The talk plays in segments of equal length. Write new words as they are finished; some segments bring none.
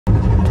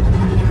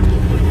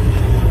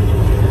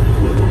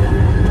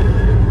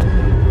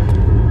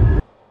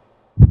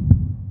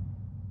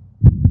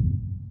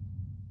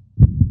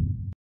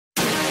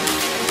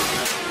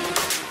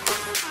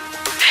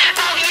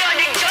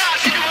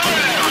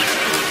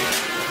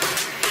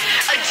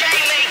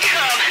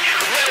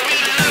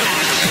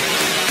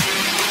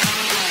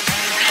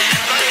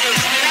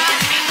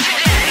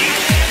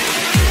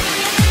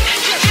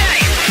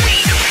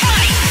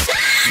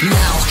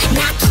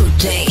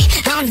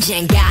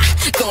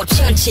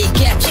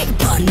천치게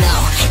찍어 no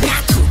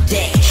not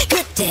today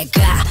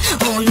그때가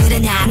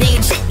오늘은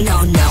아니지 no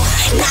no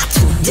not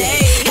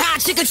today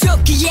아직은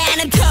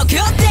좋기에는 더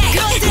그때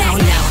no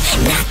no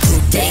not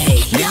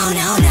today no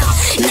no no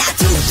not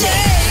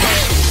today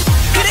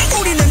그래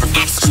우리는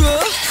extra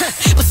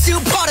but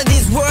still part of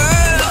this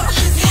world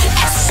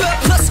extra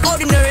plus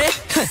ordinary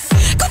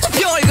그것도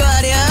별거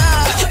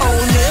아니야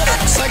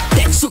오늘은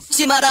절대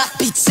죽지 마라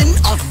빛은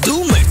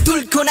어둠을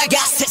뚫고 나가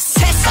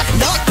세상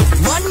너도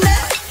원해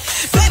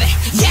baby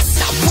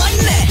yes I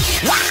want it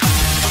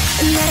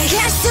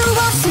날아갈 수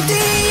없음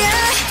뛰어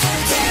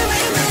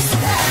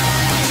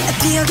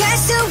뛰어갈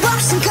수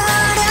없음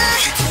걸어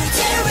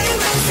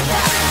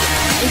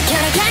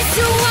걸어갈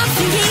수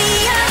없음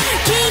기어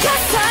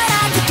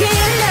기어서라도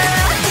길러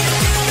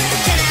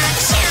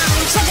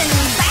찾은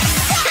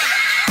발사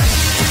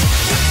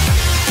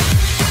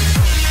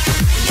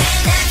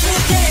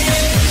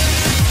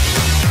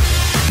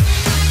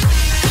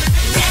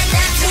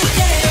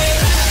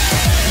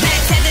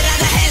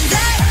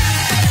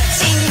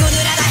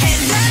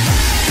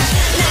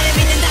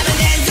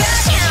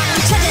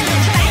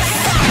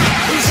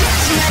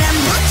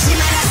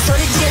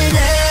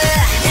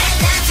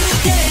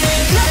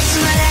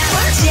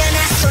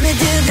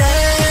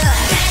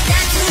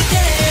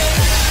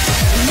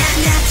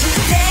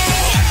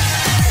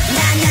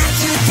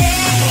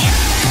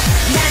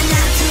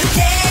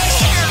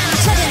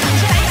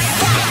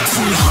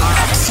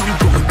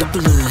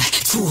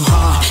Too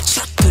hard,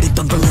 샷들이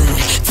덤블링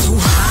Too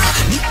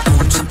hard, 네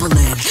엄청 블링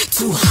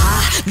Too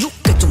hard,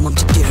 누가 좀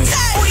멈춰길 우리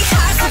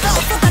할 수도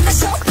없어 단나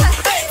쇼파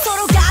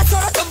서로가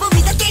서로 전부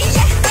믿었기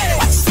What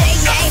you say,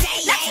 yeah,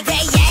 let's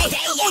say, yeah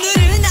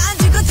오늘은 안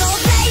죽어도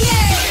play,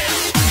 yeah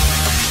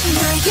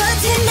너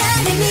곁에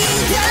나를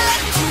믿어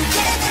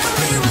Together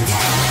we will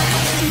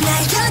die 나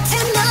곁에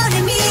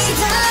너를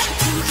믿어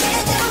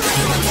Together we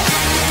will die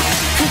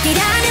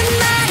함께라는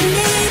말을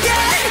믿어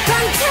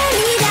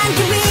광탄이란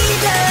그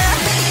믿어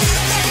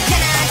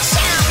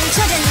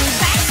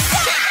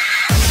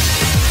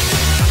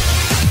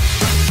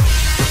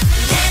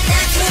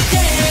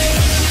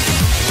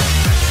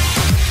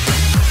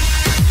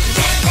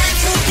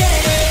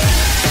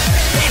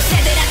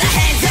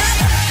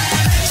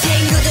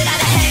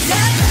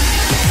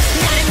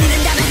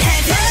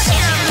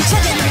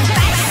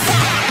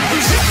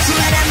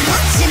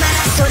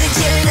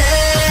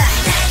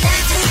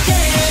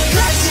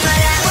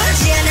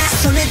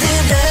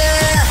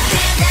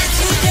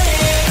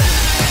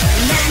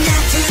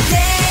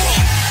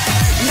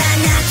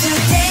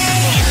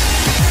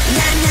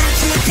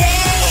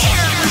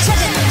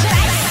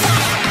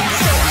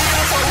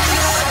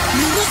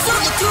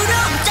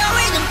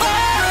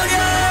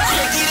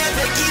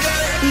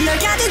널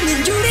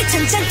가두는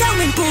유리창장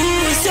따윈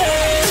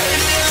부숴